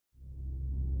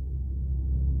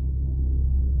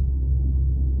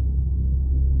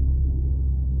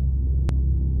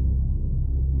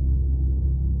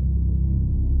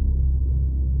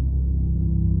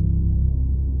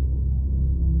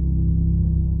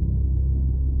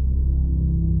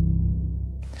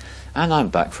And I'm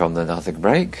back from another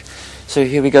break. So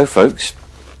here we go, folks.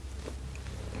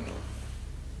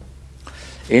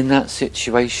 In that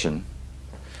situation,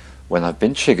 when I've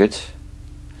been triggered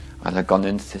and I've gone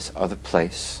into this other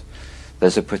place,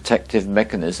 there's a protective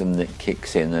mechanism that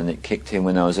kicks in, and it kicked in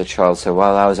when I was a child. So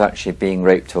while I was actually being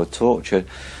raped or tortured,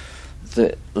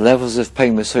 the levels of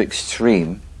pain were so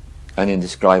extreme and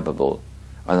indescribable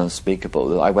and unspeakable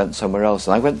that I went somewhere else,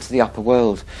 and I went to the upper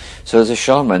world. So as a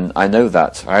shaman, I know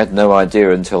that. I had no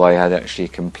idea until I had actually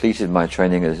completed my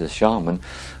training as a shaman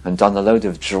and done a load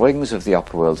of drawings of the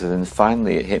upper world, and then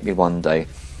finally it hit me one day.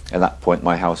 At that point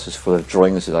my house was full of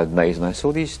drawings that I'd made, and I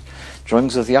saw these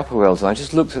drawings of the upper world, and I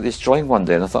just looked at this drawing one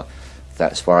day and I thought,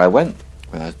 that's where I went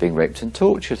when I was being raped and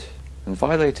tortured and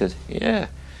violated. Yeah,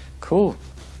 cool.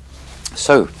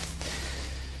 So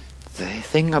the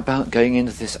thing about going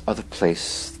into this other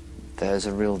place, there's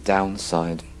a real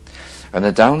downside. And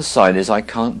the downside is I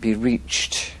can't be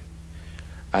reached,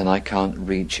 and I can't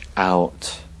reach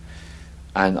out,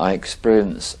 and I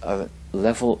experience a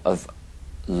level of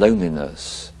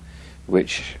loneliness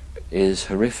which is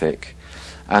horrific.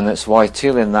 And that's why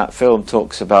Teal in that film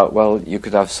talks about, well, you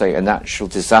could have, say, a natural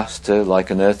disaster like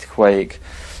an earthquake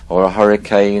or a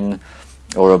hurricane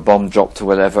or a bomb dropped or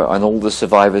whatever, and all the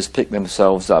survivors pick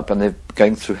themselves up and they're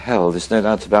going through hell, there's no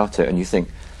doubt about it, and you think,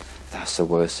 that's the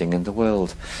worst thing in the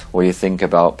world. Or you think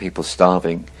about people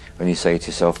starving and you say to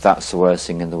yourself, that's the worst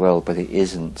thing in the world, but it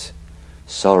isn't.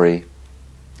 Sorry,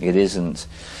 it isn't.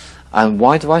 And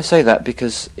why do I say that?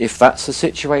 Because if that's the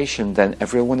situation, then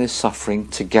everyone is suffering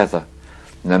together.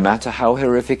 No matter how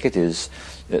horrific it is,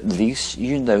 at least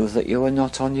you know that you are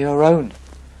not on your own.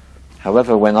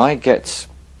 However, when I get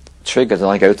triggered and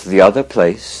I go to the other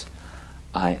place,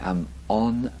 I am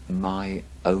on my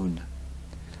own,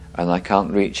 and I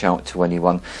can't reach out to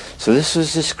anyone. So this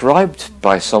was described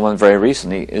by someone very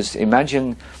recently, is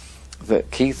imagine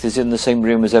that Keith is in the same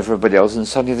room as everybody else, and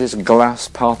suddenly this glass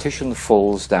partition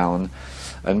falls down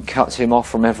and cuts him off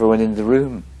from everyone in the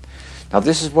room. Now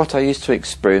this is what I used to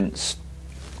experience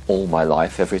all my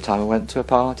life every time I went to a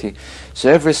party. So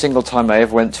every single time I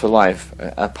ever went to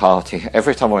a party,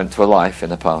 every time I went to a life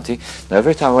in a party, now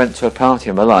every time I went to a party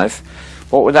in my life,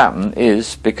 what would happen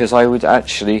is, because I would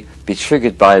actually be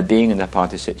triggered by being in a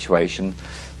party situation,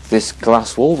 this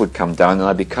glass wall would come down and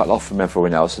I'd be cut off from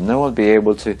everyone else, and no one would be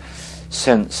able to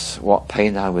sense what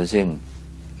pain I was in.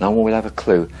 No one would have a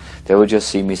clue. They would just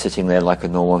see me sitting there like a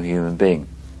normal human being.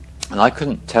 And I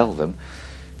couldn't tell them,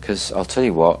 because I'll tell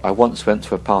you what, I once went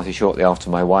to a party shortly after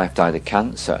my wife died of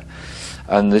cancer,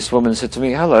 and this woman said to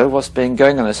me, hello, what's been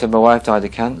going on? I said, my wife died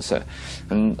of cancer.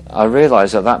 And I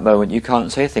realised at that moment you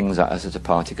can't say things like that at a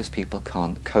party because people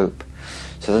can't cope.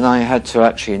 So then I had to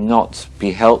actually not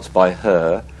be helped by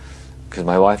her, because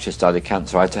my wife just died of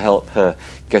cancer. I had to help her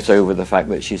get over the fact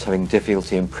that she's having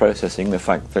difficulty in processing the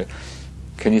fact that,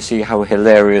 can you see how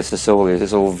hilarious this all is?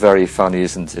 It's all very funny,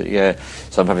 isn't it? Yeah.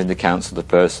 So I'm having to counsel the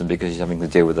person because she's having to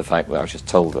deal with the fact that I was just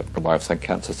told that my wife's had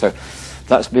cancer. So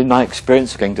that's been my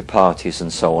experience of going to parties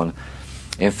and so on.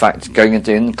 In fact, going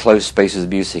into enclosed spaces of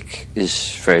music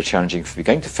is very challenging for me.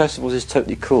 Going to festivals is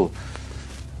totally cool.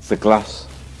 The glass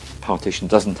partition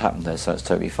doesn't happen there, so it's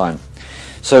totally fine.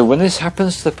 So when this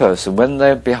happens to the person, when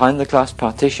they're behind the glass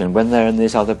partition, when they're in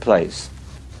this other place,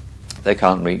 they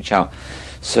can't reach out.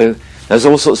 So there's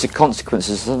all sorts of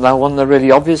consequences. Now, one of the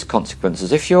really obvious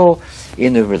consequences, if you're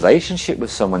in a relationship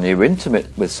with someone, you're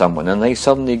intimate with someone, and they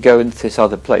suddenly go into this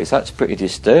other place, that's pretty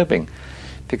disturbing.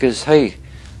 Because, hey,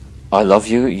 I love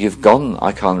you, you've gone,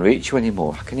 I can't reach you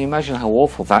anymore. Can you imagine how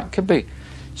awful that could be?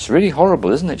 It's really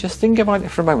horrible, isn't it? Just think about it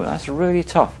for a moment. That's really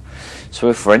tough. So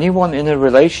if for anyone in a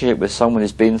relationship with someone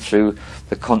who's been through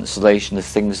the constellation of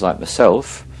things like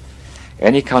myself,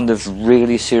 any kind of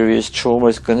really serious trauma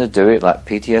is going to do it, like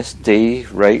PTSD,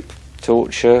 rape,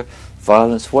 torture,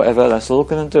 violence, whatever, that's all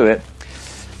going to do it.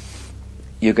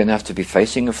 You're going to have to be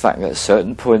facing the fact that at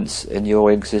certain points in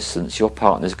your existence, your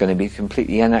partner is going to be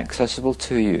completely inaccessible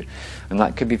to you. And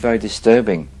that could be very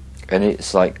disturbing. And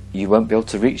it's like you won't be able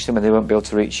to reach them and they won't be able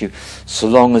to reach you so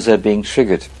long as they're being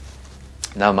triggered.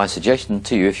 Now, my suggestion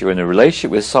to you, if you're in a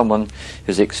relationship with someone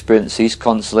who's experienced these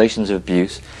constellations of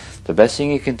abuse, the best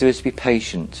thing you can do is be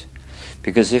patient.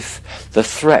 Because if the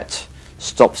threat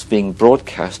stops being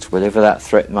broadcast, whatever that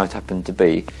threat might happen to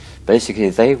be, basically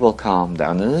they will calm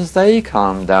down. And as they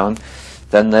calm down,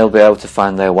 then they'll be able to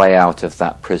find their way out of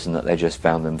that prison that they just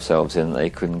found themselves in that they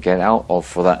couldn't get out of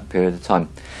for that period of time.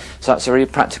 So that's a really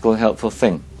practical and helpful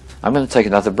thing. I'm going to take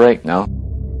another break now.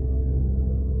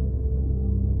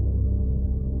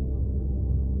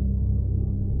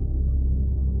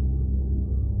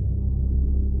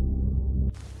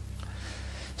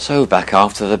 So back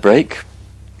after the break.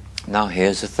 Now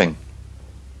here's the thing.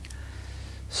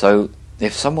 So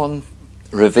if someone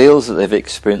reveals that they've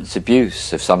experienced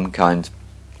abuse of some kind,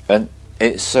 and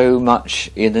it's so much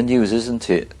in the news, isn't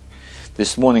it?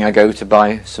 This morning I go to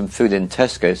buy some food in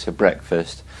Tesco's for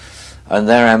breakfast, and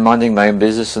there I'm minding my own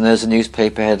business, and there's a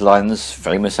newspaper headlines: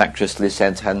 famous actress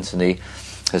Lysette Anthony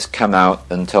has come out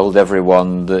and told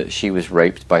everyone that she was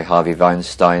raped by Harvey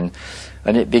Weinstein,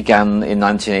 and it began in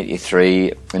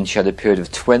 1983, and she had a period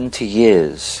of 20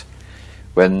 years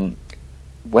when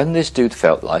this dude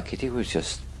felt like it, he would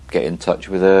just get in touch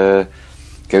with her,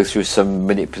 go through some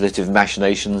manipulative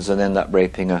machinations, and end up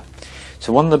raping her.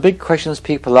 So one of the big questions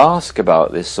people ask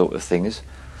about this sort of thing is,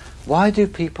 why do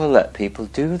people let people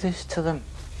do this to them?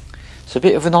 It's a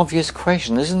bit of an obvious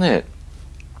question, isn't it?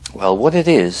 Well, what it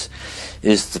is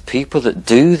the people that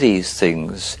do these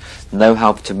things know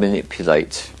how to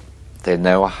manipulate. They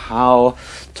know how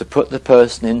to put the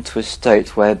person into a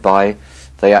state whereby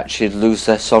they actually lose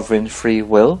their sovereign free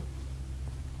will.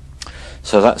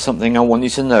 So that's something I want you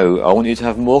to know. I want you to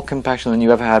have more compassion than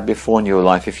you ever had before in your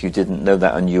life if you didn't know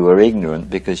that and you were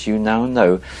ignorant, because you now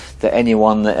know that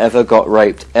anyone that ever got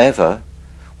raped, ever,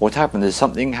 what happened is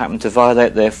something happened to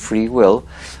violate their free will,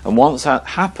 and once that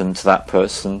happened to that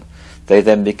person, they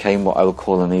then became what I would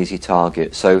call an easy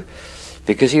target. So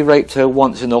because he raped her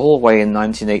once in the hallway in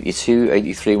 1982,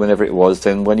 83, whenever it was,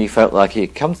 then when he felt like he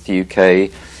had come to the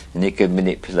UK and he could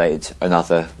manipulate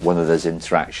another one of those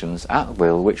interactions at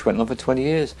will, which went on for 20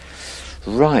 years.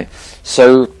 Right,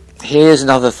 so here's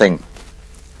another thing.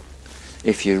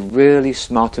 If you're really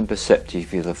smart and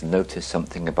perceptive, you'll have noticed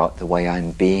something about the way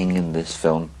I'm being in this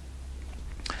film.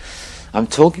 I'm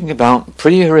talking about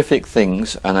pretty horrific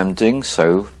things, and I'm doing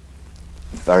so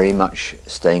very much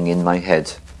staying in my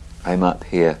head. I'm up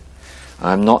here.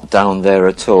 I'm not down there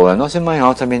at all. I'm not in my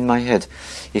heart, I'm in my head.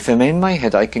 If I'm in my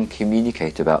head, I can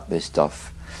communicate about this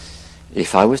stuff.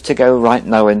 If I was to go right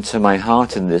now into my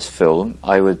heart in this film,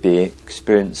 I would be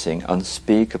experiencing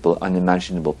unspeakable,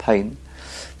 unimaginable pain.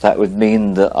 That would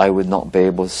mean that I would not be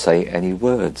able to say any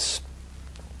words.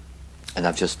 And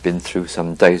I've just been through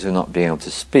some days of not being able to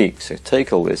speak, so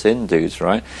take all this in, dudes,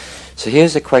 right? So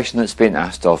here's a question that's been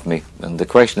asked of me, and the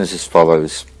question is as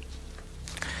follows.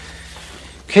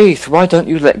 Keith, why don't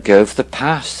you let go of the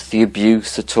past, the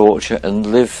abuse, the torture, and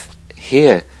live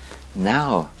here,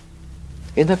 now,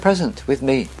 in the present, with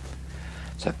me?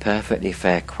 It's a perfectly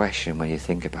fair question when you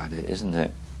think about it, isn't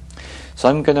it? So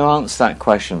I'm going to answer that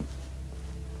question.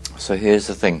 So here's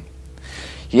the thing.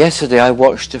 Yesterday I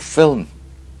watched a film,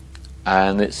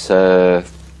 and it's a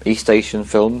East Asian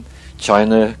film,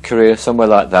 China, Korea, somewhere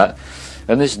like that,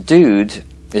 and this dude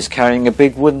is carrying a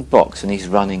big wooden box and he's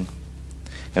running,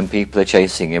 and people are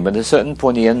chasing him, and at a certain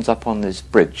point he ends up on this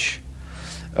bridge,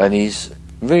 and he's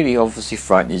really obviously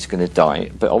frightened he's going to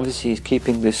die, but obviously he's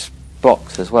keeping this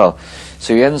box as well,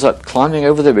 so he ends up climbing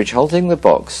over the bridge holding the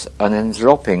box and then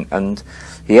dropping, and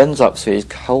he ends up, so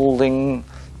he's holding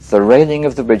the railing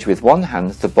of the bridge with one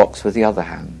hand, the box with the other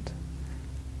hand.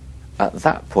 At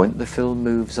that point the film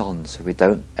moves on, so we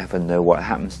don't ever know what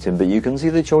happens to him, but you can see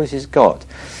the choice he's got.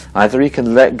 Either he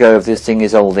can let go of this thing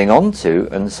he's holding on to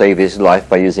and save his life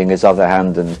by using his other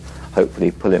hand and hopefully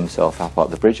pull himself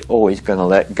up the bridge, or he's going to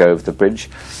let go of the bridge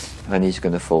and he's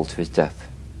going to fall to his death.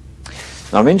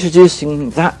 Now I'm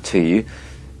introducing that to you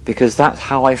because that's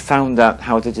how I found out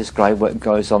how to describe what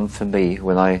goes on for me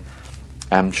when I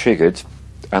am triggered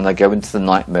and I go into the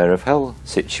nightmare of hell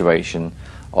situation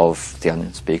of the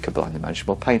unspeakable,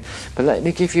 unimaginable pain. But let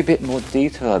me give you a bit more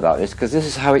detail about this, because this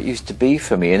is how it used to be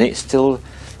for me, and it still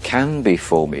can be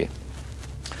for me.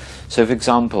 So for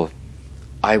example,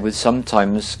 I would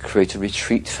sometimes create a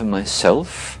retreat for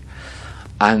myself,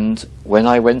 and when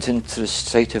I went into the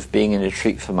state of being in a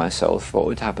retreat for myself, what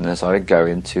would happen is I would go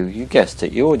into, you guessed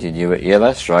it, you already knew it, yeah,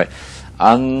 that's right,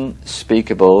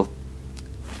 unspeakable,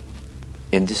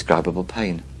 indescribable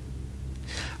pain.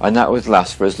 And that would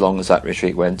last for as long as that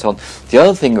retreat went on. The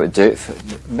other thing that would do it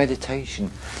for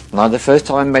meditation. Now, the first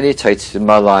time I meditated in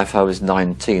my life, I was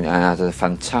 19, and I had a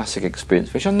fantastic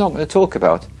experience, which I'm not going to talk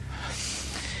about.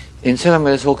 Instead, I'm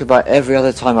going to talk about every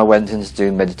other time I went into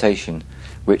doing meditation,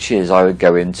 which is I would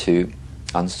go into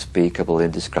unspeakable,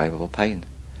 indescribable pain.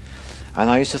 And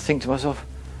I used to think to myself,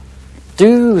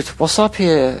 dude, what's up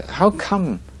here? How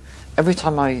come every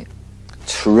time I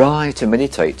try to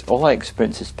meditate, all I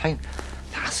experience is pain?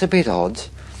 That's a bit odd.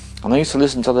 And I used to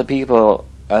listen to other people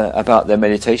about their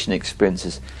meditation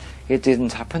experiences. It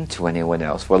didn't happen to anyone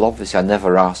else. Well, obviously I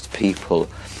never asked people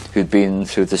who'd been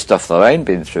through the stuff that I'd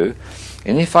been through,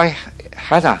 and if I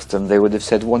had asked them, they would have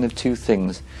said one of two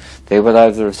things. they would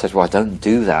either have said, well, don't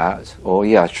do that, or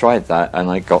yeah, I tried that and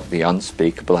I got the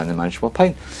unspeakable and unimaginable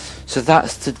pain. So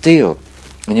that's the deal.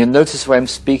 And you'll notice when I'm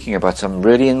speaking about it, I'm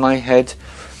really in my head,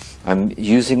 I'm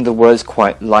using the words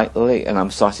quite lightly, and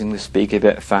I'm starting to speak a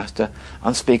bit faster.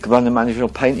 Unspeakable, unimaginable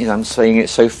pain, I'm saying it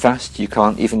so fast you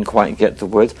can't even quite get the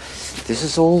word. This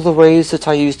is all the ways that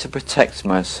I use to protect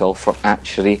myself from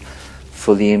actually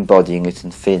fully embodying it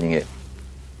and feeling it.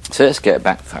 So let's get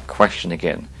back to that question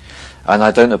again. And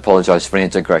I don't apologise for any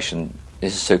digression.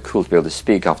 This is so cool to be able to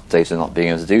speak after days of not being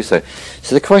able to do so.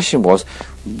 So the question was,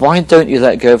 why don't you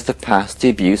let go of the past, the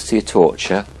abuse, the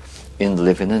torture, in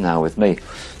living the now with me?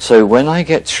 So when I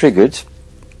get triggered,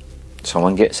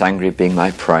 someone gets angry being my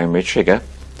primary trigger.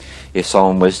 If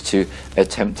someone was to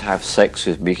attempt to have sex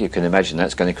with me, you can imagine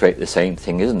that's going to create the same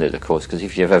thing, isn't it, of course, because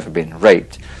if you've ever been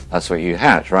raped, that's what you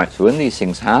had, right? So when these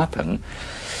things happen,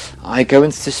 I go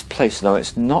into this place. Now,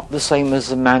 it's not the same as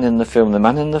the man in the film. The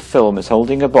man in the film is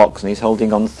holding a box and he's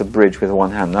holding onto the bridge with one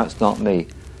hand. That's not me.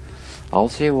 I'll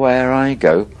tell you where I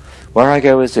go. Where I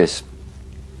go is this.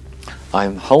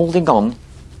 I'm holding on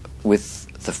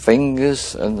with the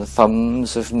fingers and the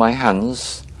thumbs of my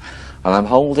hands, and I'm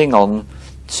holding on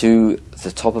to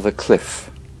the top of a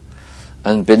cliff.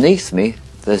 And beneath me,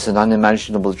 there's an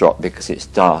unimaginable drop because it's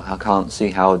dark. I can't see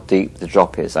how deep the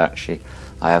drop is, actually.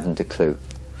 I haven't a clue.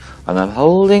 And I'm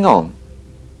holding on.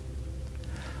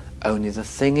 Only the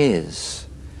thing is,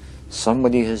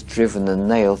 somebody has driven a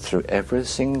nail through every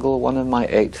single one of my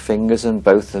 8 fingers and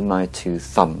both of my 2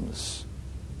 thumbs.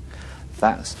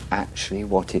 That's actually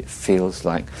what it feels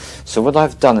like. So what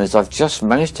I've done is I've just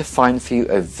managed to find for you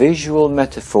a visual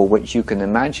metaphor which you can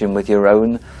imagine with your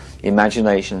own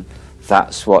imagination.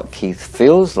 That's what Keith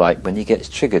feels like when he gets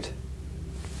triggered.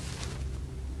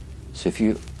 So if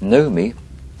you know me,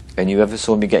 and you ever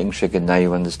saw me getting triggered, now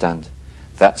you understand.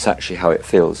 That's actually how it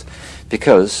feels.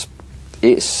 Because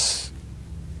it's,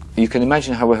 you can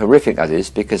imagine how horrific that is,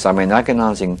 because I'm in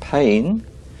agonizing pain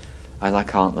and I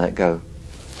can't let go.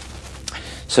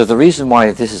 So the reason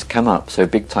why this has come up so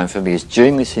big time for me is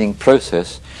during this healing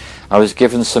process I was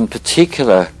given some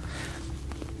particular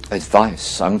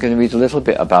advice. I'm going to read a little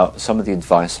bit about some of the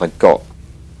advice I got.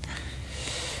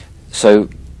 So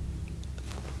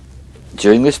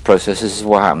during this process, this is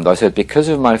what happened. I said, because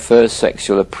of my first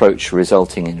sexual approach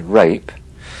resulting in rape,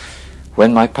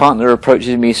 when my partner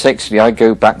approaches me sexually, I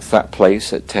go back to that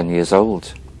place at 10 years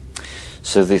old.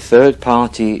 So the third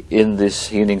party in this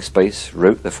healing space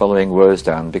wrote the following words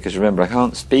down, because remember, I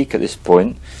can't speak at this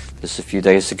point, just a few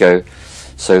days ago,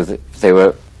 so that they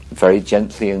were very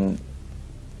gently and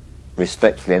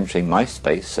respectfully entering my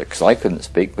space, because I couldn't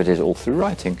speak, but did it all through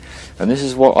writing. And this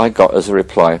is what I got as a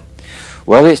reply.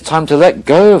 Well, it's time to let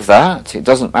go of that. It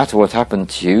doesn't matter what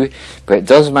happened to you, but it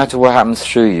does matter what happens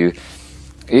through you.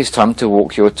 It's time to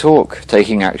walk your talk.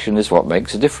 Taking action is what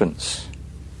makes a difference.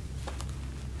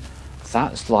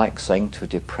 That's like saying to a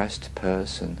depressed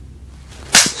person,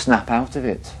 snap out of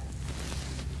it.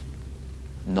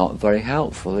 Not very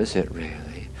helpful, is it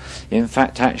really? In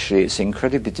fact, actually, it's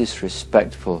incredibly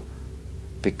disrespectful,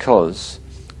 because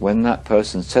when that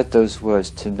person said those words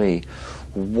to me,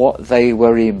 what they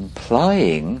were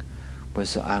implying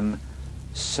was that I'm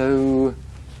so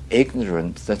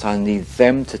ignorant that I need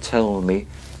them to tell me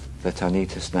that I need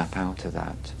to snap out of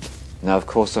that. Now, of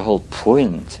course, the whole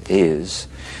point is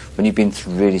when you've been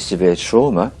through really severe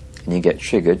trauma and you get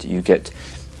triggered, you get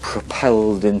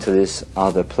propelled into this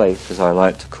other place, as I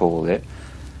like to call it,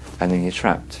 and then you're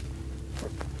trapped.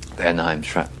 Then I'm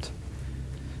trapped.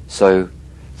 So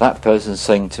that person's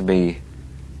saying to me,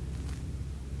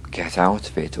 get out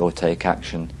of it or take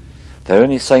action. They're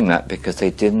only saying that because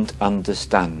they didn't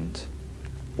understand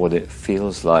what it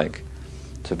feels like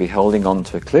to be holding on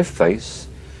to a cliff face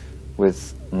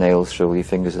with nails through your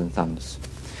fingers and thumbs.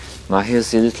 Now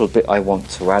here's the little bit I want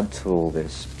to add to all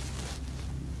this.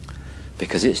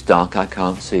 Because it's dark, I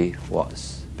can't see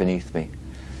what's beneath me.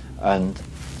 And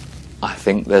I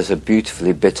think there's a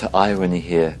beautifully bitter irony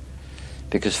here.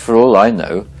 Because for all I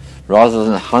know, rather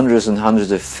than hundreds and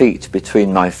hundreds of feet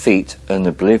between my feet and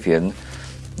oblivion,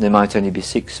 there might only be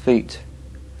 6 feet.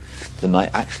 There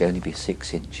might actually only be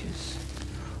 6 inches.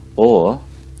 Or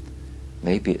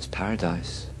maybe it's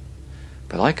paradise.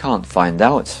 But I can't find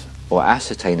out or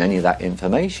ascertain any of that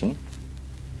information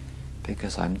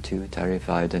because I'm too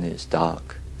terrified and it's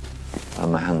dark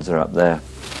and my hands are up there.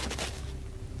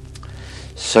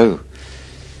 So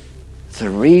the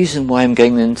reason why I'm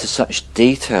going into such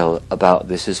detail about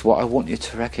this is what I want you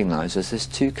to recognize is there's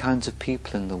 2 kinds of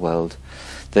people in the world.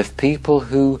 There are people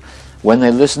who, when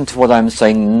they listen to what I'm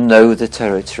saying, know the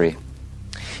territory.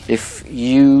 if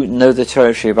you know the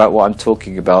territory about what I'm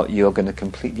talking about, you're going to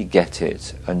completely get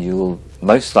it, and you'll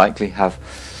most likely have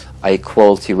a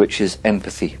quality which is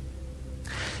empathy.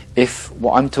 If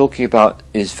what I'm talking about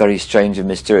is very strange and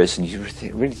mysterious, and you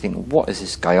really think, what is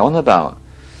this guy on about?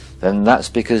 Then that's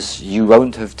because you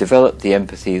won't have developed the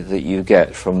empathy that you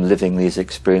get from living these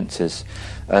experiences.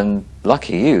 And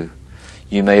lucky you,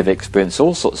 you may have experienced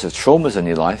all sorts of traumas in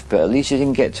your life, but at least you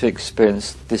didn't get to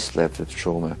experience this level of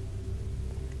trauma.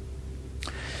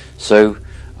 So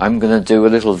I'm going to do a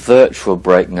little virtual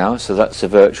break now, so that's a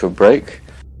virtual break.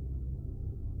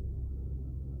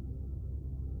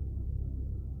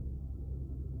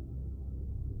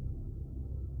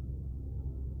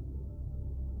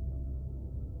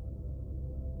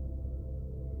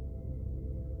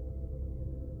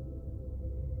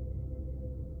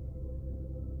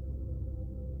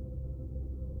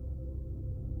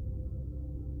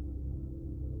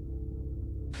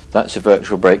 That's a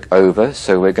virtual break over,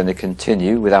 so we're going to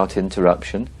continue without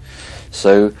interruption.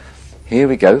 So here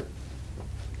we go.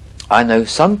 I know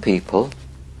some people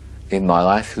in my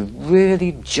life who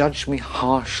really judge me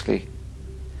harshly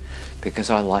because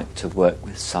I like to work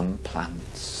with some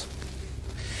plants.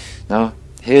 Now,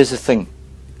 here's the thing.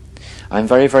 I'm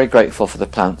very, very grateful for the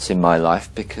plants in my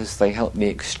life because they help me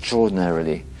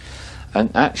extraordinarily.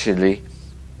 And actually,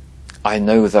 I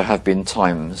know there have been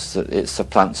times that it's the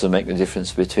plants that make the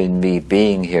difference between me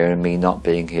being here and me not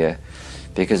being here,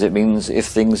 because it means if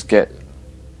things get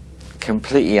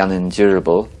completely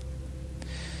unendurable,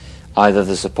 either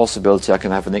there's a possibility I can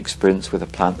have an experience with a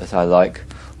plant that I like,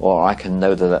 or I can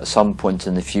know that at some point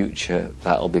in the future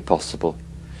that'll be possible,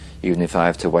 even if I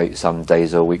have to wait some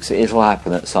days or weeks. It'll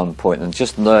happen at some point, and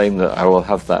just knowing that I will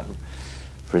have that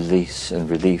release and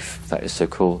relief, that is so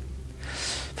cool.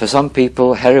 For some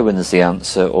people, heroin is the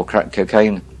answer, or crack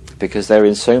cocaine, because they're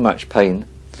in so much pain,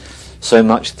 so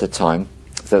much of the time,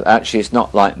 that actually it's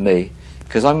not like me,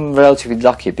 because I'm relatively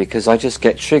lucky, because I just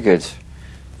get triggered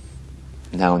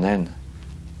now and then.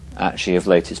 Actually, of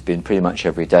late it's been pretty much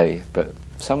every day, but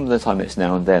some of the time it's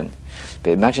now and then.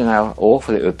 But imagine how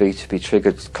awful it would be to be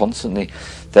triggered constantly.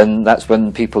 Then that's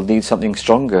when people need something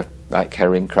stronger, like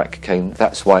heroin, crack cocaine.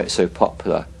 That's why it's so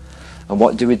popular. And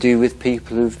what do we do with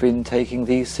people who've been taking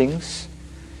these things?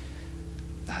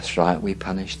 That's right, we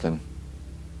punish them.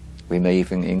 We may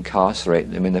even incarcerate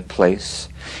them in a place.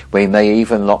 We may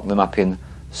even lock them up in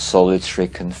solitary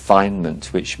confinement,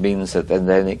 which means that they're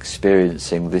then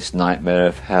experiencing this nightmare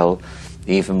of hell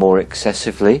even more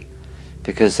excessively,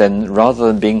 because then rather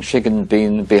than being triggered and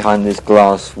being behind this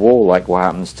glass wall like what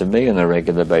happens to me on a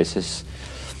regular basis,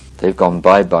 they've gone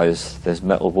bye-byes. There's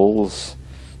metal walls.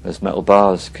 There's metal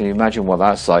bars. Can you imagine what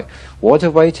that's like? What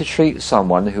a way to treat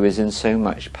someone who is in so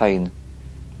much pain.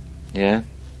 Yeah?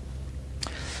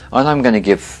 And I'm going to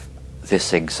give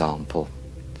this example.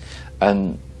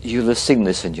 And you'll have seen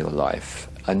this in your life.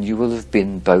 And you will have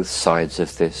been both sides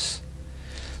of this.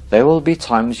 There will be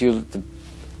times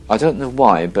I don't know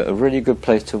why, but a really good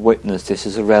place to witness this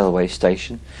is a railway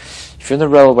station. If you're in a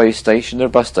railway station or a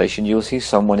bus station, you'll see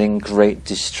someone in great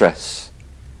distress,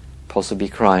 possibly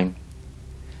crying.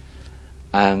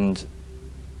 And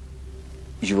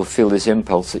you will feel this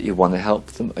impulse that you want to help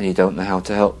them, and you don't know how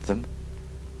to help them.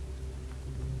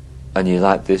 And you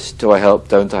like this, do I help,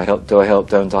 don't I help, do I help,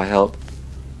 don't I help?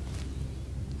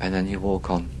 And then you walk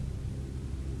on.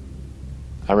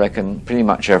 I reckon pretty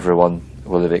much everyone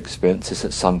will have experienced this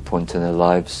at some point in their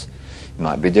lives. It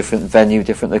might be a different venue,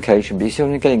 different location, but you see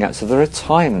what I'm getting at. So there are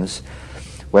times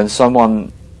when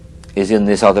someone is in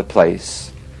this other place,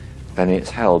 then it's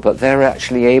hell, but they're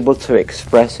actually able to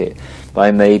express it by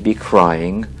maybe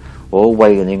crying or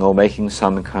wailing or making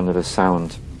some kind of a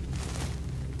sound,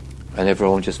 and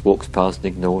everyone just walks past and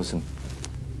ignores them.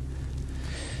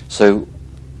 So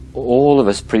all of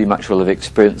us pretty much will have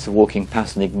experienced the walking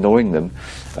past and ignoring them,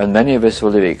 and many of us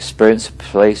will have experienced a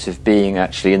place of being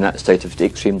actually in that state of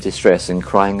extreme distress and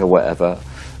crying or whatever,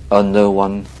 and no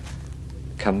one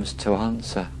comes to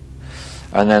answer.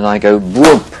 And then I go,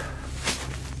 whoop!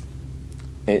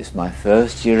 It's my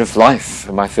first year of life,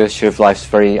 and my first year of life is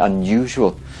very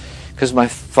unusual because my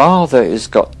father has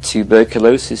got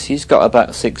tuberculosis. He's got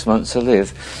about 6 months to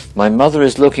live. My mother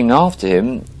is looking after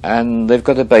him, and they've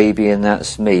got a baby, and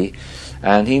that's me,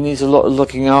 and he needs a lot of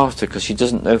looking after because she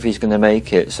doesn't know if he's going to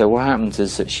make it. So what happens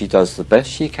is that she does the best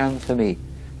she can for me,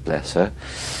 bless her,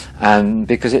 and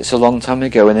because it's a long time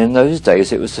ago, and in those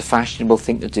days it was the fashionable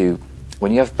thing to do.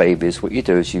 When you have babies, what you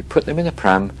do is you put them in a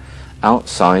pram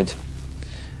outside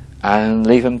and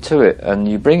leave them to it, and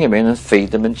you bring them in and feed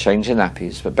them and change their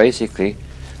nappies, but basically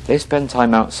they spend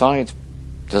time outside.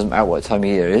 Doesn't matter what time of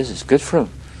year it is, it's good for them,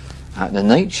 out in the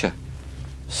nature.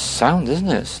 Sound, isn't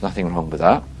it? There's nothing wrong with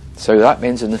that. So that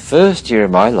means in the first year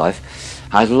of my life,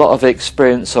 I had a lot of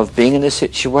experience of being in a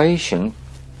situation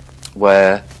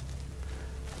where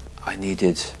I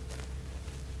needed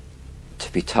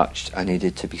to be touched, I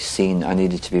needed to be seen, I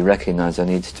needed to be recognised, I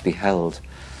needed to be held.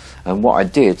 And what I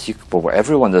did, well, what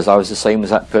everyone does, I was the same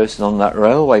as that person on that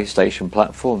railway station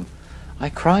platform. I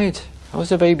cried. I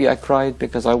was a baby, I cried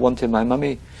because I wanted my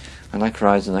mummy. And I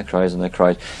cried and I cried and I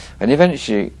cried. And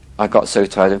eventually I got so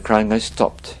tired of crying I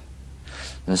stopped.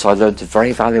 And so I learned a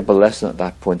very valuable lesson at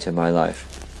that point in my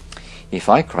life. If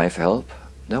I cry for help,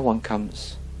 no one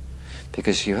comes.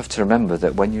 Because you have to remember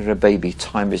that when you're a baby,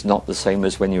 time is not the same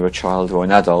as when you're a child or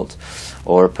an adult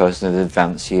or a person of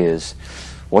advanced years.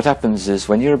 What happens is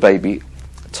when you're a baby,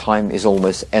 time is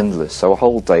almost endless. So a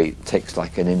whole day takes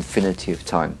like an infinity of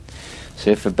time.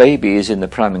 So if a baby is in the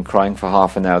pram and crying for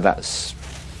half an hour, that's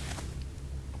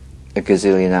a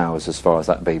gazillion hours as far as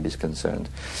that baby's concerned.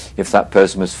 If that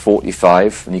person was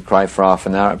 45 and he cried for half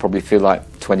an hour, it'd probably feel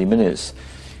like 20 minutes.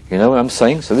 You know what I'm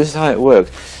saying? So this is how it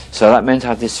worked. So that meant I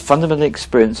had this fundamental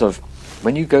experience of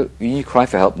when you cry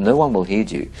for help, no one will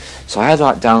heed you. So I had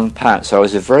that down pat. So I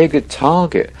was a very good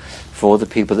target for the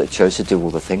people that chose to do all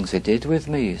the things they did with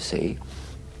me, you see.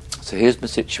 So here's my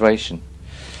situation.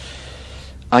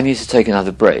 I need to take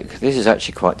another break. This is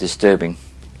actually quite disturbing.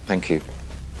 Thank you.